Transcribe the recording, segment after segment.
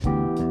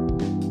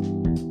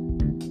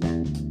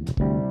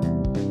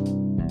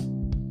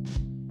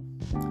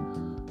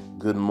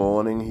Good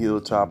morning,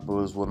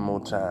 Hilltoppers, one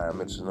more time.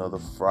 It's another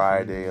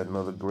Friday,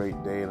 another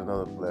great day, and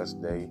another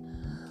blessed day.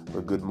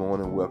 But good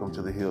morning, welcome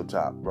to the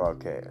Hilltop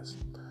broadcast.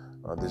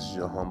 This is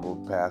your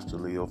humble pastor,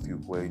 Leo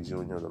Fuquay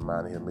Jr. of the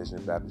Mighty Hill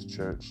Mission Baptist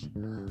Church,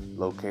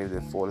 located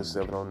at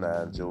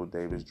 4709 Joe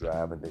Davis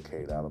Drive in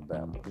Decatur,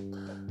 Alabama.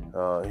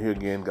 Here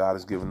again, God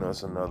has given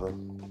us another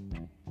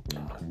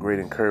great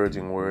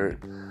encouraging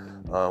word.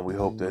 We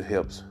hope that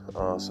helps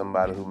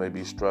somebody who may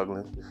be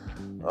struggling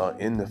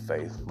in the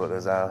faith. But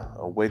as I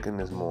awakened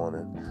this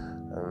morning,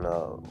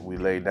 and we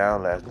laid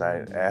down last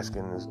night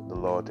asking the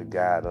Lord to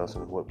guide us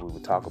in what we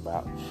would talk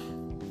about.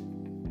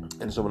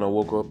 And so when I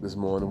woke up this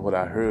morning, what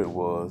I heard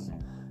was,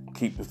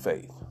 keep the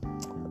faith.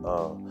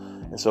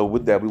 And so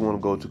with that, we want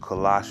to go to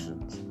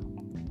Colossians.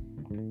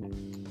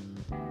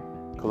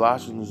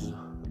 Colossians,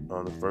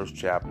 the first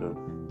chapter,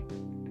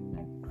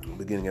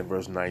 beginning at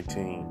verse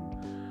 19.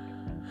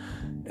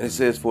 And it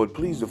says, "For it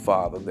pleased the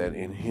Father that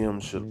in him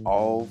should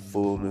all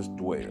fullness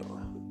dwell,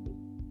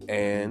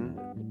 and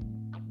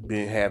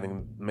being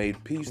having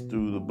made peace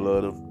through the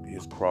blood of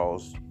his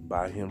cross,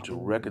 by him to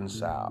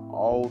reconcile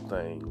all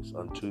things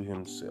unto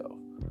himself.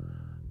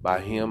 By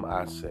him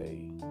I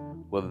say,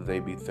 whether they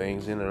be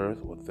things in earth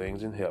or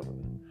things in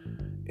heaven,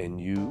 and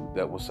you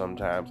that were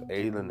sometimes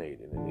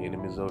alienated and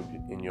enemies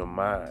in your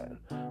mind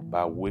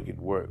by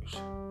wicked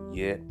works,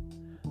 yet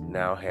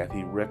now hath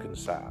he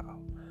reconciled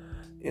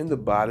in the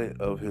body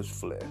of his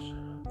flesh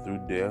through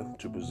death,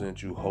 to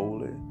present you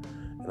holy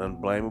and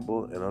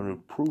unblameable and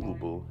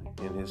unreprovable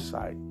in his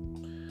sight.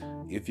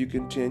 If you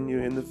continue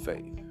in the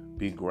faith,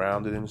 be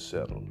grounded and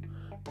settled,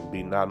 and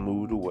be not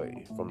moved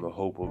away from the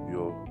hope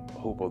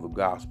of the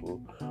gospel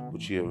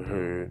which ye have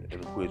heard,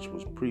 and which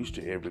was preached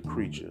to every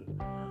creature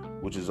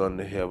which is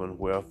under heaven,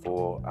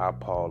 wherefore I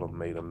Paul am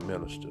made a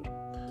minister,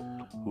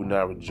 who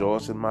now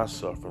rejoice in my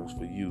sufferings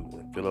for you,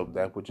 and fill up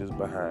that which is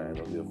behind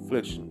of the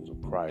afflictions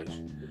of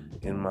Christ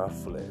in my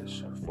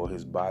flesh, for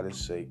his body's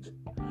sake,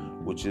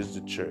 which is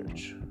the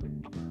church."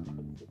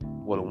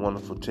 What a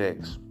wonderful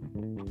text.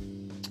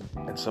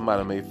 And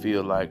somebody may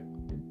feel like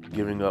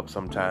giving up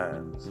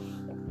sometimes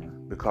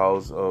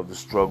because of the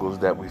struggles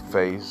that we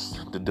face,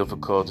 the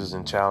difficulties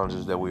and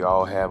challenges that we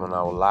all have in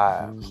our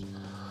lives.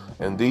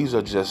 And these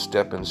are just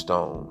stepping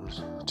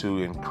stones to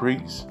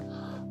increase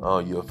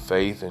your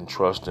faith and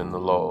trust in the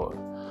Lord.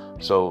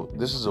 So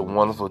this is a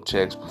wonderful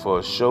text,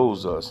 because it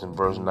shows us in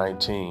verse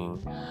 19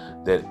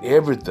 that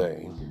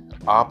everything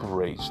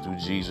operates through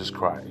Jesus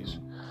Christ.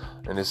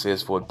 And it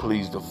says, "For it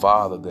pleased the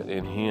Father that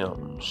in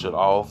him should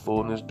all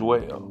fullness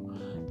dwell."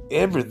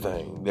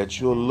 Everything that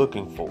you're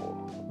looking for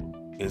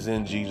is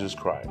in Jesus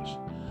Christ.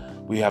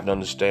 We have to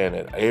understand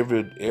that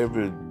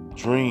every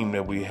dream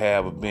that we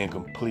have of being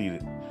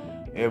completed,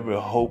 every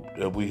hope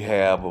that we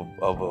have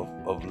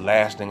of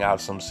lasting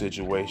out some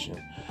situation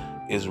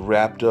is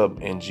wrapped up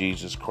in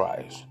Jesus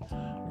Christ.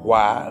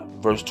 Why?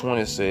 Verse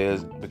 20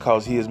 says,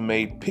 "Because he has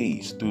made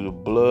peace through the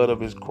blood of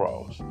his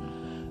cross,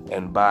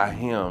 and by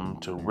him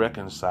to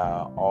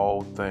reconcile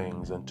all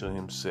things unto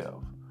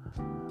himself."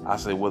 I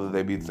say, whether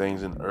they be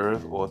things in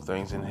earth or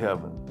things in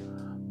heaven.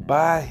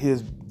 By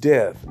his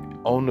death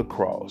on the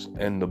cross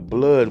and the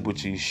blood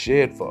which he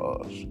shed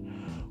for us,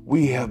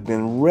 we have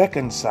been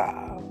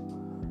reconciled.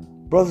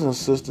 Brothers and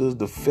sisters,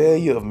 the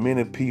failure of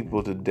many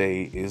people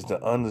today is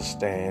to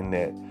understand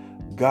that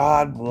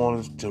God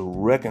wants to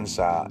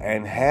reconcile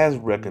and has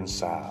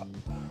reconciled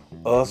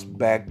us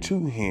back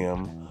to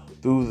him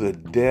through the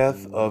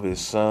death of his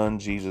son,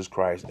 Jesus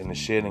Christ, and the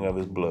shedding of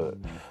his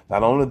blood.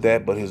 Not only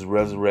that, but his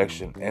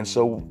resurrection. And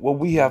so what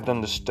we have to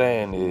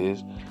understand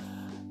is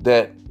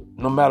that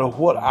no matter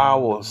what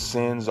our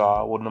sins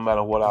are, no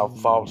matter what our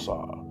faults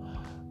are,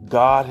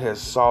 God has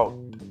sought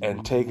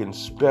and taken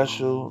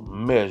special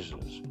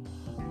measures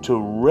to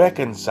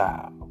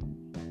reconcile.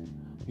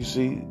 You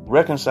see,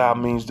 reconcile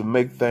means to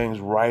make things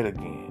right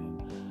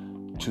again,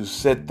 to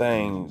set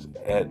things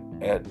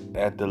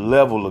at the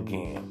level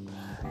again.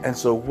 And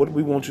so what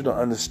we want you to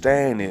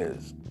understand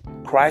is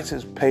Christ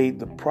has paid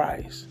the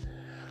price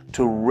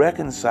to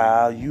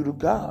reconcile you to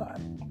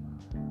God.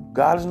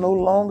 God is no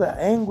longer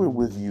angry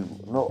with you,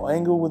 no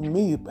anger with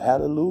me,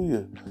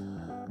 hallelujah,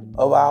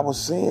 of our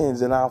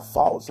sins and our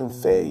faults and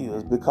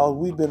failures, because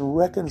we've been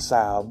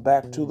reconciled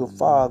back to the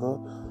Father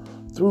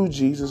through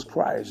Jesus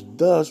Christ.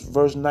 Thus,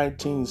 verse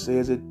 19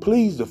 says, "It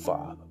pleased the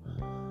Father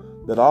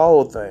that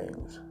all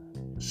things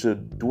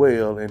should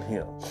dwell in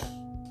him."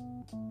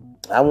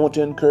 I want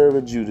to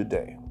encourage you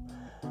today.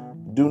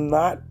 Do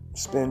not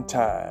spend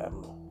time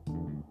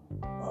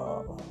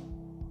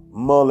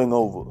mulling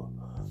over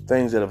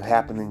things that have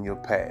happened in your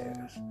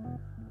past,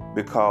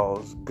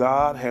 because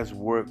God has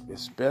worked,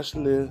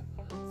 especially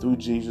through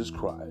Jesus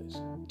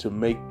Christ, to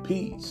make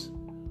peace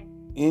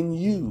in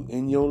you,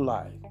 in your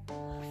life,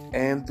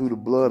 and through the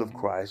blood of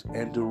Christ,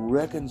 and to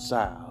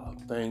reconcile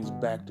things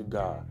back to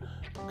God.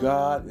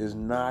 God is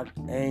not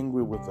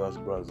angry with us,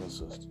 brothers and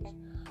sisters.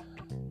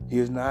 He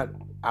is not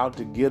out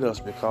to get us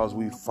because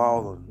we've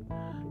fallen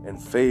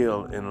and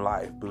failed in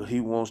life, but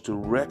he wants to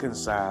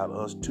reconcile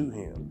us to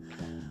him.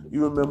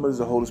 You remember, as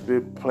the Holy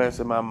Spirit plants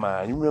in my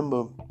mind, you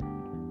remember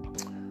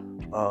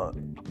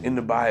in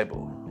the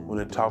Bible when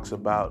it talks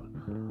about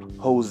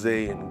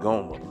Jose and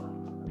Gomer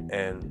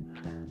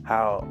and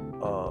how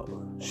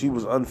she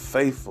was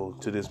unfaithful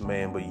to this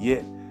man, but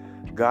yet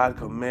God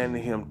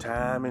commanded him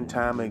time and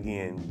time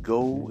again,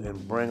 go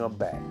and bring her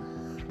back.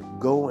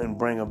 Go and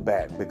bring her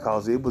back,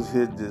 because it was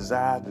his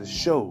desire to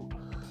show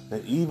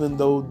that even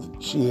though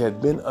she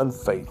had been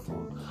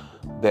unfaithful,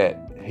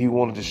 that he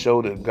wanted to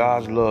show that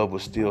God's love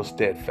was still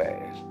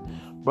steadfast.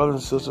 Brothers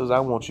and sisters, I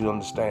want you to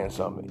understand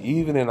something.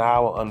 Even in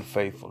our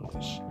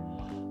unfaithfulness,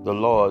 the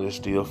Lord is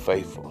still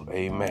faithful.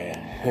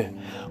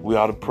 Amen. We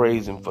ought to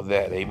praise him for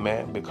that.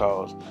 Amen.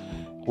 Because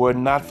were it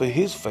not for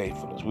his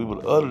faithfulness, we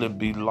would utterly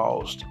be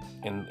lost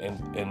and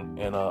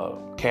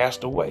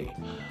cast away.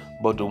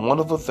 But the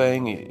wonderful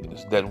thing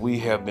is that we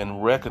have been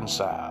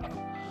reconciled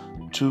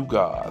to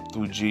God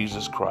through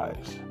Jesus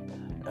Christ.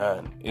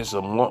 And it's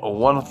a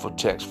wonderful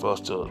text for us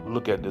to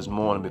look at this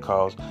morning,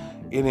 because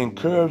it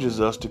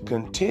encourages us to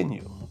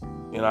continue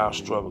in our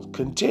struggles.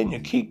 Continue,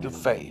 keep the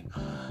faith.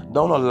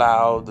 Don't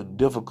allow the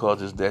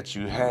difficulties that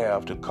you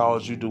have to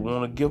cause you to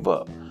want to give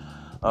up.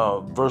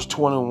 Verse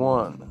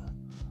 21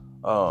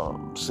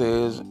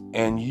 says,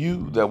 and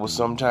you that were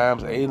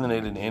sometimes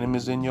alienated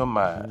enemies in your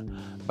mind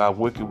by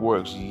wicked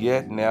works,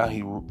 yet now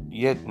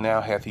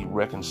hath he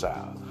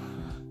reconciled.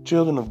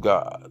 Children of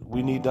God,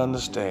 we need to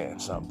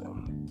understand something.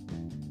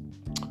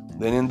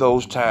 That in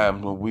those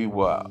times when we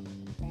were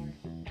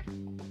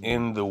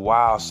in the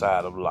wild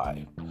side of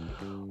life,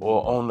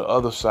 or on the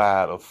other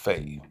side of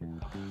faith,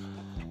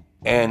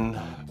 and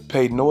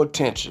paid no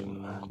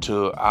attention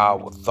to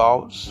our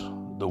thoughts,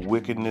 the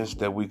wickedness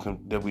that we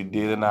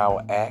did in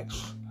our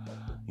acts,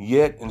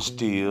 yet and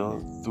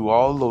still, through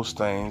all those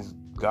things,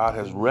 God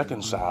has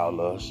reconciled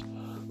us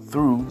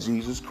through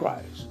Jesus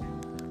Christ.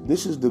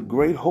 This is the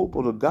great hope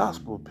of the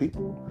gospel,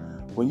 people.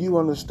 When you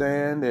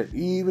understand that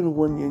even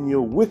when in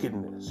your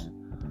wickedness,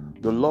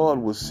 the Lord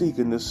was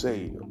seeking to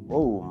save.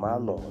 Oh, my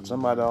Lord.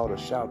 Somebody ought to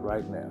shout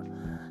right now.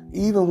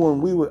 Even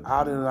when we were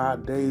out in our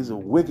days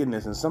of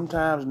wickedness, and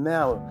sometimes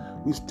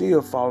now we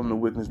still fall into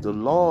wickedness, the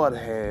Lord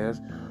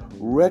has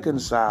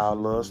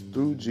reconciled us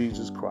through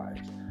Jesus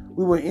Christ.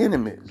 We were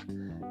enemies,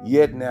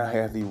 yet now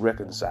hath he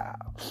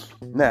reconciled.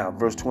 Now,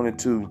 verse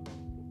 22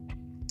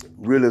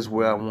 really is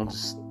where I want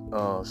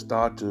to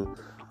start to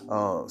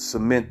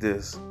cement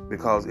this,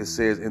 because it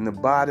says, in the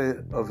body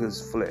of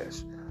his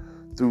flesh,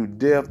 through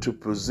death, to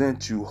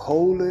present you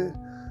holy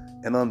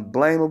and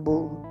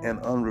unblameable and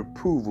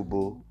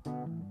unreprovable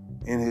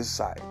in his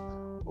sight.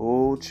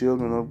 Oh,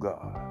 children of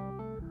God,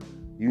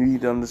 you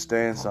need to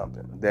understand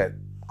something, that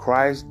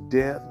Christ's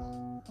death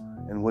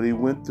and what he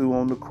went through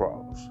on the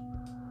cross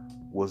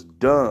was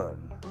done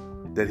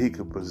that he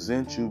could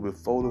present you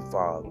before the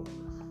Father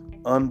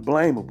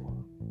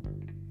unblameable,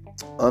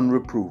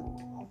 unreprovable.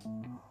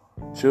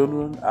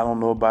 Children, I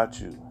don't know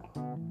about you,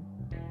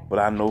 but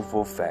I know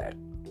for a fact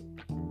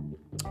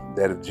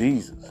that if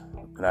Jesus,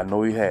 and I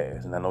know he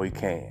has, and I know he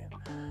can,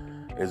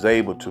 is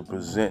able to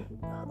present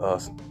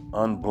us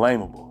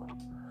unblameable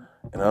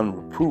and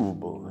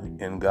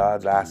unreprovable in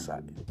God's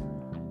eyesight,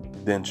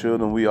 then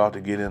children, we ought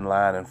to get in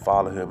line and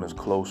follow him as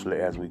closely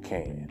as we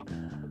can.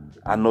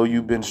 I know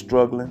you've been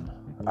struggling.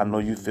 I know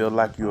you feel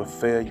like you're a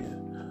failure,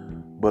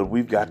 but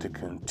we've got to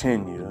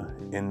continue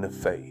in the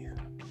faith,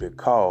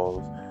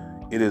 because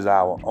it is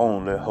our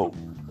only hope.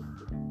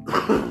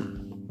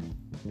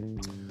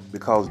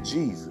 Because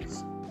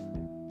Jesus,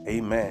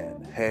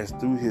 amen, has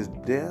through his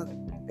death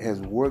has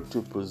worked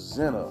to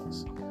present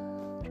us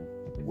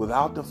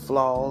without the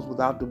flaws,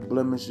 without the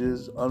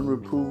blemishes,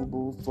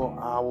 unreprovable for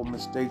our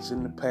mistakes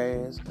in the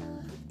past.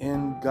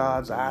 In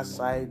God's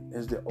eyesight,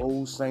 as the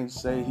old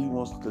saints say, he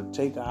wants to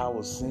take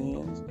our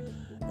sins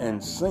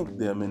and sink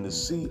them in the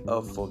sea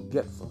of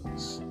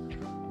forgetfulness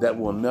that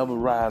will never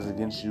rise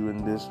against you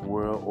in this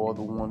world or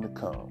the one to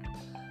come.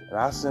 And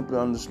I simply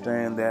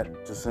understand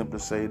that to simply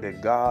say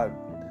that God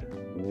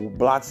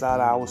blots out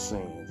our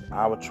sins,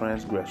 our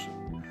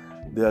transgression.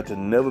 They are to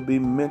never be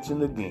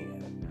mentioned again.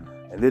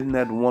 And isn't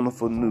that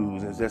wonderful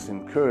news? And that's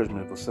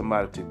encouragement for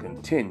somebody to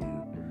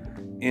continue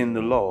in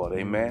the Lord.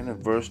 Amen.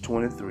 In verse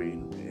 23,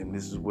 and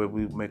this is where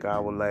we make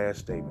our last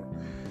statement.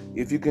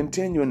 If you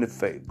continue in the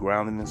faith,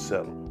 grounded and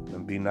settled,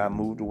 and be not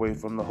moved away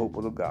from the hope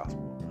of the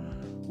gospel,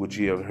 which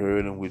ye have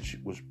heard and which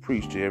was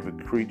preached to every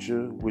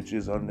creature which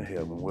is under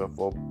heaven.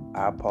 Wherefore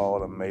I,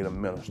 Paul, am made a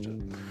minister.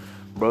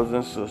 Brothers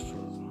and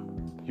sisters,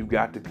 you've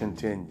got to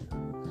continue.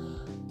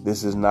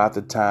 This is not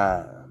the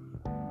time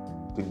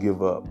to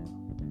give up.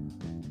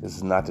 This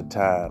is not the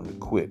time to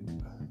quit.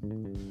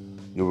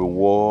 Your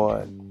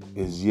reward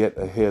is yet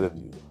ahead of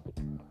you.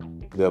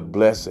 The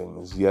blessing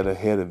is yet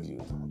ahead of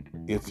you.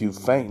 If you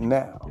faint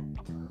now,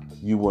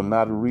 you will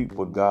not reap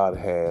what God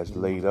has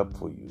laid up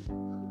for you.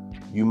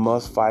 You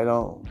must fight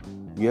on.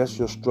 Yes,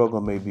 your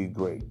struggle may be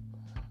great.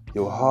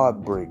 Your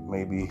heartbreak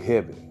may be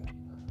heavy.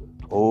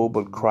 Oh,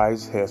 but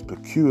Christ has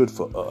procured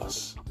for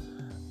us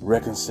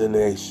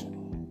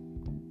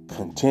reconciliation.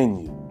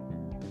 Continue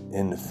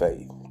in the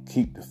faith.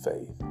 Keep the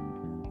faith.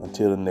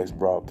 Until the next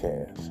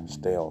broadcast,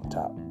 stay on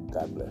top.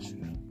 God bless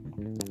you.